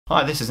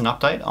Hi, this is an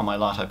update on my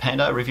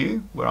LattePanda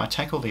review where I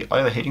tackle the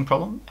overheating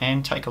problem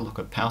and take a look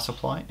at power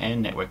supply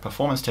and network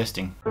performance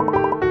testing.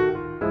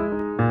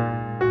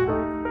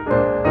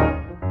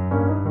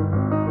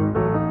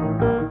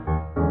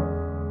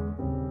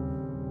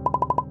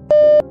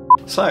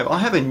 So, I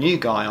have a new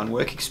guy on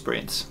work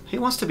experience. He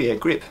wants to be a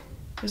grip.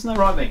 Isn't that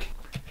right,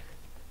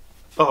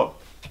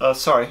 Mick?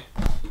 Sorry.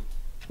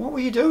 What were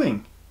you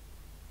doing?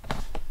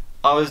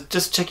 I was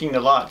just checking the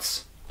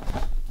lights.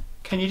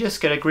 Can you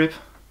just get a grip?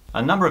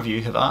 A number of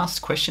you have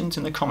asked questions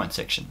in the comment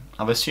section.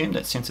 I've assumed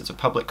that since it's a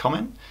public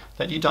comment,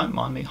 that you don't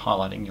mind me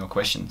highlighting your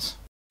questions.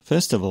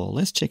 First of all,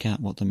 let's check out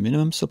what the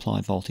minimum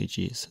supply voltage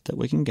is that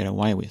we can get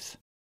away with.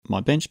 My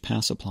bench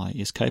power supply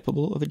is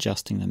capable of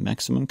adjusting the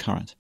maximum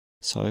current,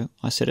 so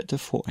I set it to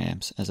 4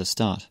 amps as a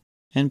start,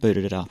 and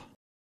booted it up.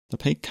 The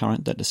peak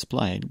current that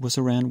displayed was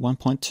around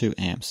 1.2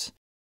 amps,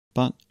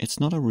 but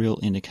it's not a real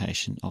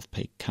indication of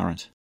peak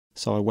current,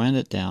 so I wound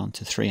it down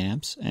to 3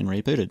 amps and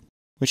rebooted,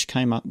 which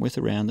came up with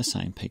around the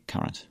same peak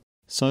current.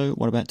 So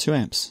what about 2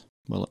 amps?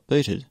 Well, it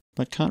booted,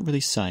 but can't really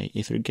say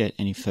if it would get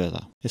any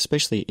further,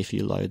 especially if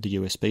you load the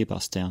USB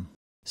bus down.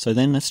 So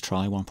then let's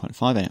try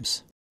 1.5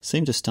 amps.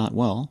 Seemed to start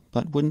well,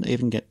 but wouldn't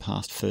even get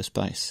past first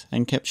base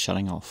and kept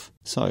shutting off.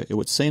 So it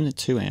would seem that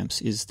 2 amps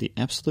is the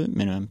absolute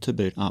minimum to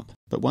boot up,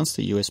 but once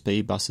the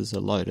USB buses are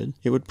loaded,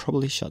 it would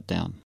probably shut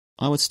down.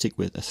 I would stick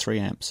with a 3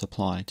 amp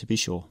supply to be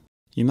sure.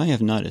 You may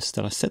have noticed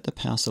that I set the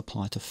power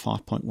supply to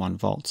 5.1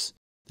 volts.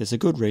 There's a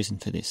good reason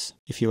for this.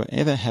 If you are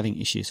ever having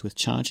issues with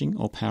charging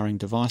or powering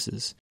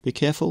devices, be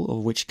careful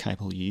of which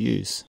cable you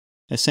use.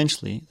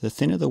 Essentially, the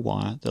thinner the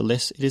wire, the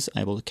less it is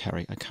able to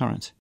carry a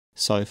current.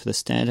 So for the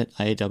standard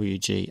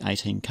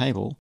AWG18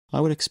 cable, I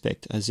would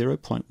expect a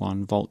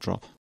 0.1 volt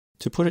drop.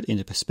 To put it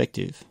into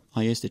perspective,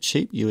 I used a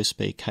cheap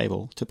USB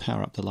cable to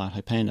power up the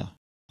LattePanda.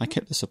 I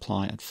kept the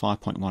supply at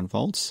 5.1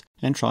 volts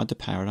and tried to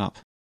power it up,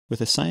 with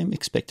the same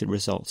expected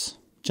results,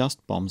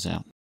 just bombs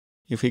out.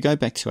 If we go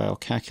back to our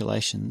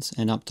calculations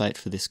and update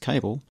for this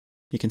cable,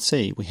 you can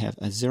see we have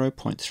a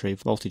 0.3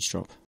 voltage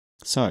drop.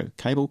 So,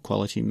 cable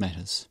quality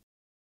matters.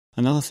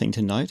 Another thing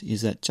to note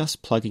is that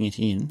just plugging it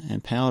in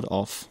and powered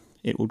off,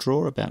 it will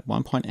draw about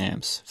 1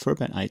 amps for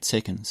about 8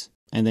 seconds,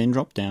 and then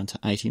drop down to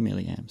 80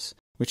 milliamps,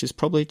 which is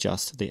probably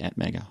just the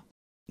atmega.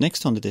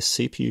 Next onto this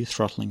CPU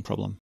throttling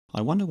problem.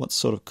 I wonder what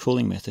sort of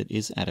cooling method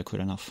is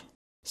adequate enough.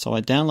 So I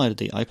downloaded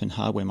the Open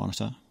Hardware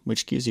Monitor,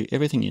 which gives you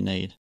everything you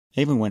need.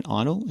 Even when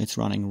idle, it's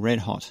running red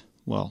hot,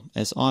 well,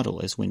 as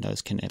idle as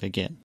Windows can ever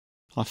get.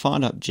 I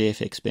fired up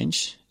Gfx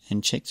Bench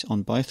and checked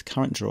on both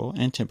current draw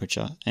and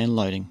temperature and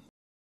loading.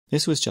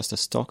 This was just a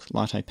stock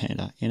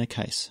LattePanda in a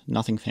case,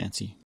 nothing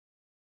fancy.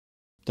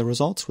 The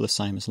results were the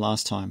same as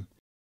last time.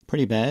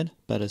 Pretty bad,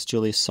 but as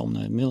Julius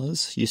Solno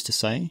Millers used to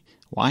say,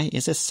 why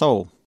is this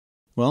so?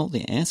 Well,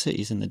 the answer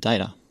is in the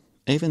data.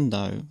 Even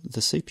though the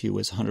CPU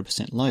was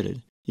 100%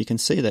 loaded, you can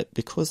see that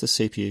because the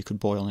CPU could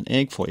boil an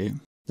egg for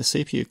you, the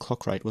CPU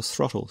clock rate was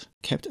throttled,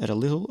 kept at a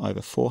little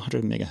over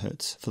 400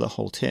 MHz for the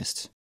whole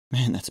test.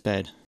 Man, that's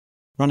bad.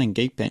 Running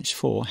Geekbench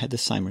 4 had the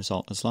same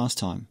result as last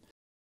time.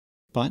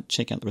 But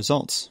check out the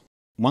results.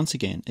 Once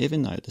again,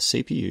 even though the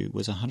CPU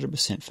was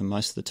 100% for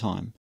most of the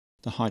time,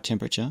 the high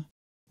temperature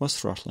was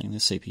throttling the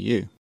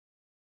CPU.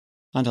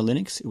 Under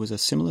Linux, it was a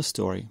similar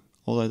story,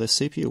 although the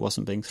CPU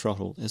wasn't being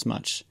throttled as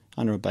much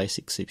under a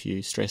basic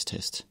CPU stress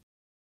test.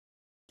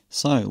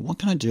 So, what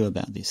can I do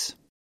about this?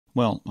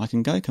 Well, I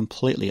can go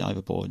completely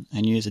overboard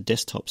and use a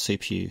desktop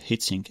CPU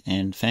heatsink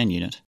and fan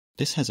unit.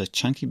 This has a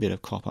chunky bit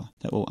of copper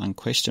that will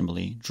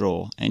unquestionably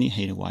draw any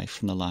heat away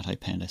from the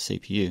LattePanda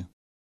CPU.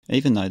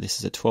 Even though this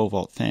is a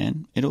 12-volt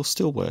fan, it'll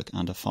still work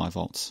under 5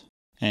 volts,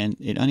 and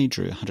it only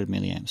drew 100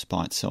 milliamps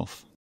by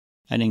itself.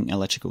 Adding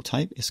electrical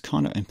tape is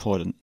kind of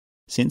important,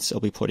 since I'll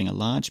be putting a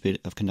large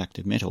bit of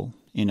conductive metal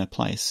in a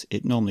place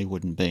it normally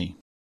wouldn't be,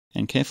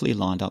 and carefully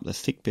lined up the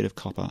thick bit of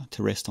copper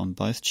to rest on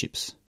both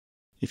chips.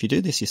 If you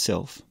do this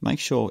yourself, make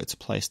sure it's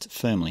placed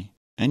firmly.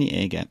 Any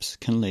air gaps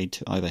can lead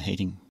to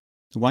overheating.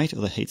 The weight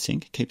of the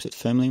heatsink keeps it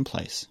firmly in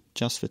place,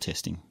 just for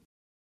testing.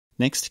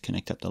 Next,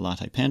 connect up the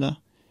LattePanda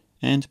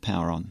and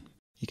power on.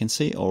 You can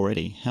see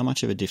already how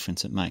much of a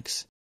difference it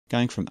makes,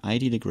 going from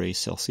 80 degrees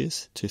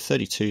Celsius to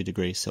 32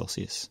 degrees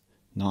Celsius.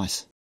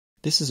 Nice.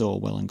 This is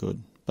all well and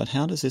good, but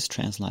how does this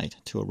translate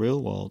to a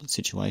real-world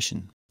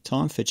situation?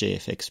 Time for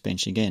Gfx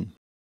Bench again.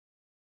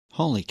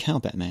 Holy cow,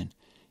 Batman!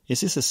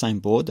 Is this the same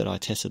board that I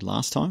tested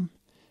last time?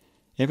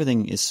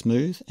 Everything is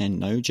smooth and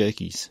no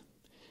jerkies.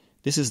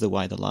 This is the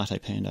way the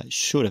LattePanda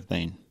should have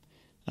been.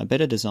 A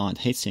better designed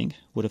heatsink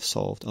would have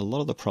solved a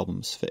lot of the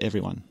problems for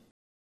everyone.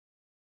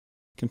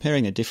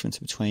 Comparing the difference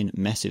between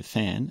massive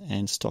fan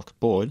and stock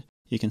board,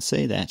 you can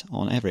see that,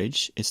 on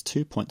average, it's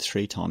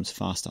 2.3 times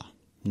faster.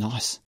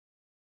 Nice!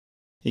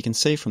 You can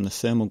see from the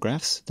thermal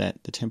graphs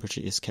that the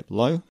temperature is kept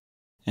low,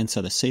 and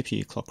so the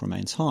CPU clock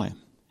remains high.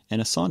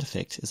 And a side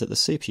effect is that the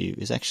CPU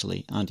is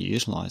actually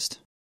underutilized.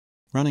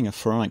 Running a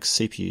Phoronix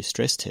CPU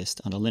stress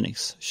test under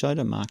Linux showed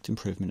a marked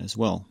improvement as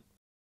well.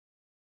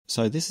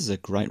 So this is a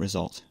great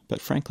result, but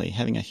frankly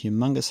having a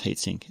humongous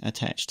heatsink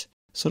attached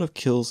sort of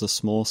kills the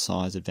small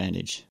size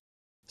advantage.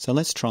 So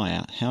let's try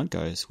out how it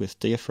goes with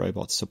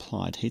DFRobot's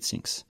supplied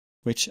heatsinks,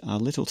 which are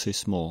a little too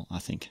small, I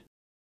think.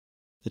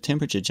 The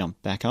temperature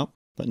jumped back up,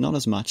 but not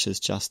as much as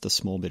just the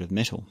small bit of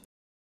metal.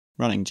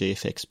 Running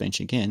Gfx Bench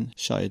again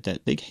showed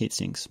that big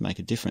heatsinks make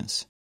a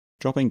difference,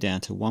 dropping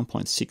down to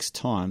 1.6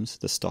 times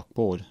the stock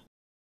board.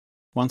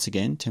 Once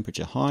again,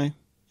 temperature high,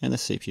 and the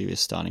CPU is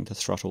starting to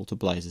throttle to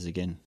blazes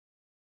again.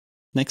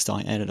 Next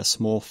I added a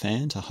small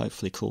fan to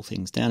hopefully cool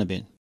things down a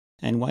bit,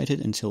 and waited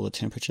until the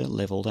temperature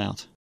leveled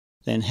out,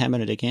 then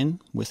hammered it again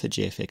with the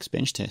Gfx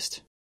Bench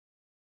test.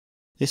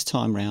 This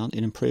time round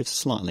it improved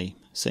slightly,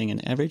 seeing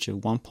an average of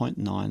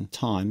 1.9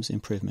 times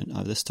improvement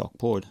over the stock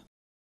board.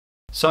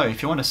 So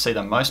if you want to see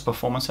the most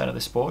performance out of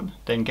this board,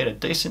 then get a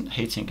decent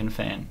heatsink and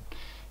fan.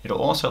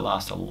 It'll also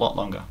last a lot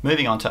longer.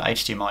 Moving on to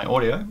HDMI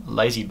audio,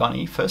 Lazy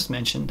Bunny first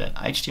mentioned that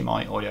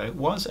HDMI audio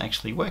was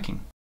actually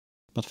working.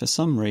 But for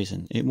some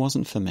reason it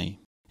wasn't for me.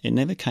 It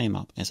never came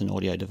up as an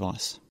audio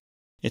device.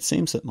 It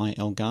seems that my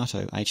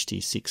Elgato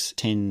HD6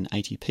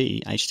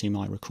 1080p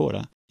HDMI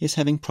recorder is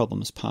having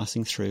problems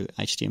passing through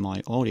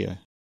HDMI audio.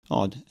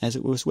 Odd, as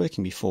it was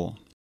working before.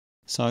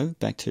 So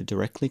back to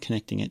directly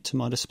connecting it to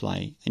my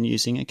display and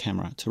using a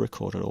camera to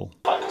record it all.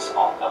 Focus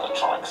on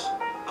electronics.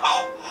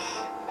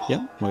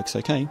 Yep, works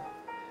okay,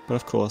 but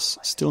of course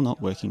still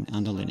not working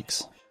under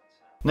Linux.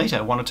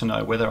 Nita wanted to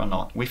know whether or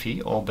not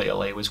Wi-Fi or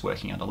BLE was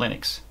working under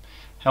Linux.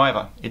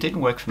 However, it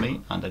didn't work for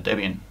me under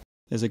Debian.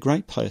 There's a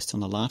great post on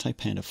the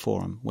LattePanda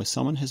forum where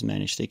someone has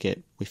managed to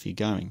get Wi-Fi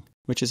going,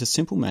 which is a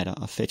simple matter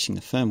of fetching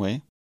the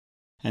firmware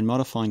and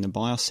modifying the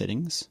BIOS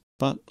settings,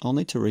 but I'll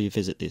need to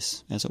revisit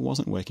this as it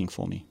wasn't working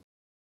for me.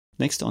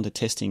 Next on to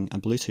testing a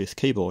Bluetooth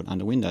keyboard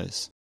under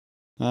Windows.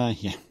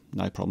 Yeah,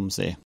 no problems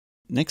there.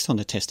 Next on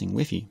to testing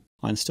Wi-Fi.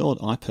 I installed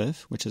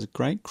iPerf, which is a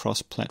great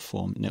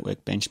cross-platform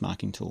network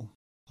benchmarking tool.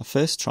 I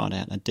first tried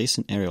out a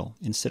decent aerial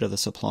instead of the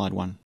supplied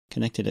one,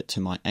 connected it to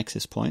my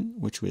access point,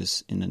 which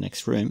was in the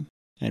next room,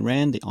 and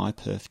ran the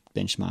iPerf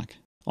benchmark.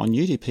 On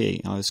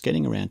UDP, I was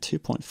getting around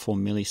 2.4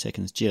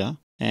 milliseconds jitter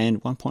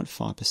and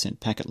 1.5%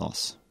 packet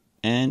loss,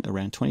 and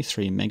around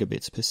 23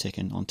 megabits per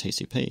second on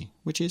TCP,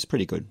 which is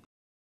pretty good.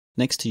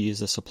 Next to use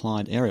the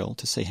supplied aerial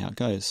to see how it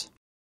goes.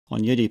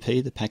 On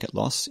UDP, the packet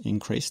loss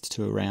increased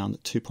to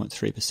around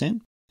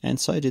 2.3%, and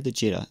so did the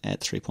jitter at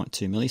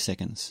 3.2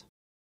 milliseconds,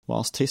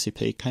 whilst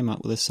TCP came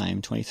up with the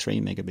same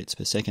 23 megabits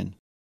per second.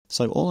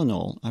 So all in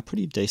all, a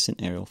pretty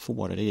decent aerial for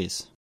what it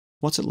is.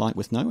 What's it like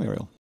with no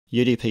aerial?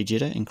 UDP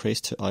jitter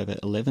increased to over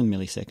 11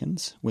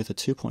 milliseconds with a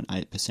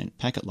 2.8%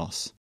 packet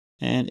loss,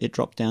 and it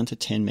dropped down to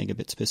 10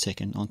 megabits per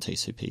second on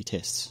TCP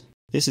tests.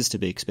 This is to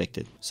be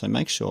expected, so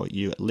make sure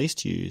you at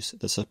least use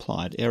the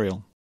supplied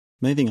aerial.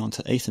 Moving on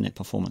to Ethernet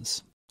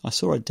performance. I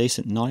saw a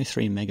decent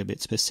 93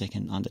 megabits per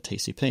second under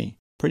TCP,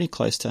 pretty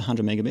close to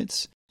 100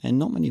 megabits, and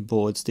not many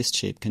boards this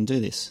cheap can do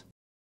this.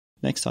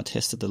 Next I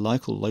tested the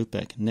local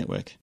Loopback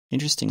network.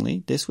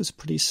 Interestingly, this was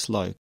pretty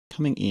slow,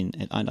 coming in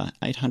at under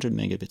 800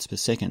 megabits per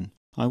second.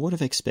 I would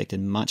have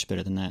expected much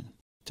better than that.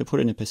 To put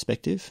it in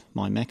perspective,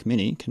 my Mac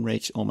Mini can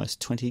reach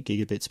almost 20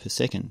 gigabits per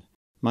second.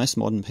 Most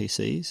modern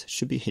PCs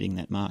should be hitting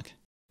that mark.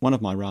 One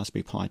of my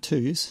Raspberry Pi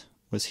 2s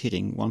was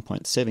hitting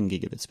 1.7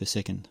 gigabits per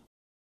second.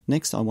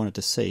 Next I wanted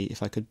to see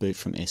if I could boot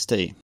from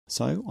SD,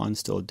 so I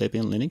installed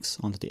Debian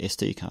Linux onto the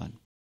SD card.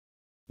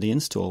 The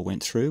install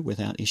went through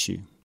without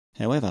issue.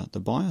 However, the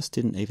BIOS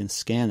didn't even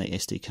scan the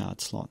SD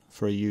card slot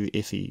for a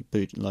UEFI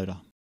boot loader,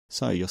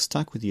 so you're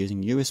stuck with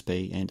using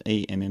USB and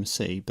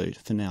eMMC boot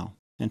for now,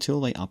 until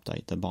they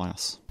update the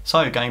BIOS.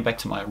 So going back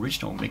to my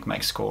original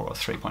MickMake score of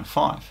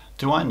 3.5,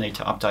 do I need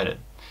to update it?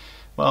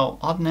 Well,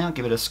 I'd now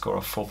give it a score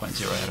of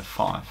 4.0 out of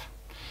 5.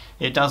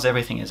 It does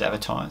everything as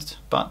advertised,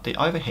 but the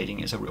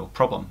overheating is a real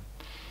problem.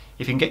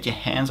 If you can get your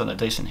hands on a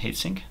decent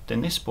heatsink,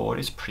 then this board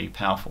is pretty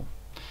powerful.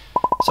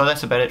 So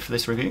that's about it for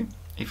this review.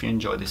 If you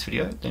enjoyed this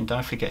video, then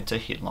don't forget to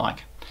hit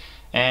like.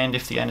 And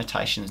if the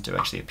annotations do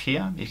actually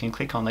appear, you can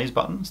click on these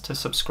buttons to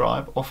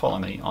subscribe or follow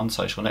me on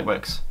social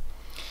networks.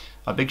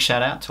 A big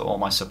shout out to all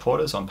my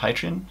supporters on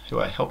Patreon who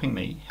are helping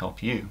me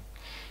help you.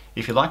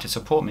 If you'd like to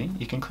support me,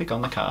 you can click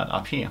on the card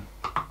up here.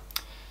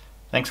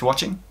 Thanks for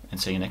watching, and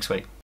see you next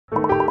week.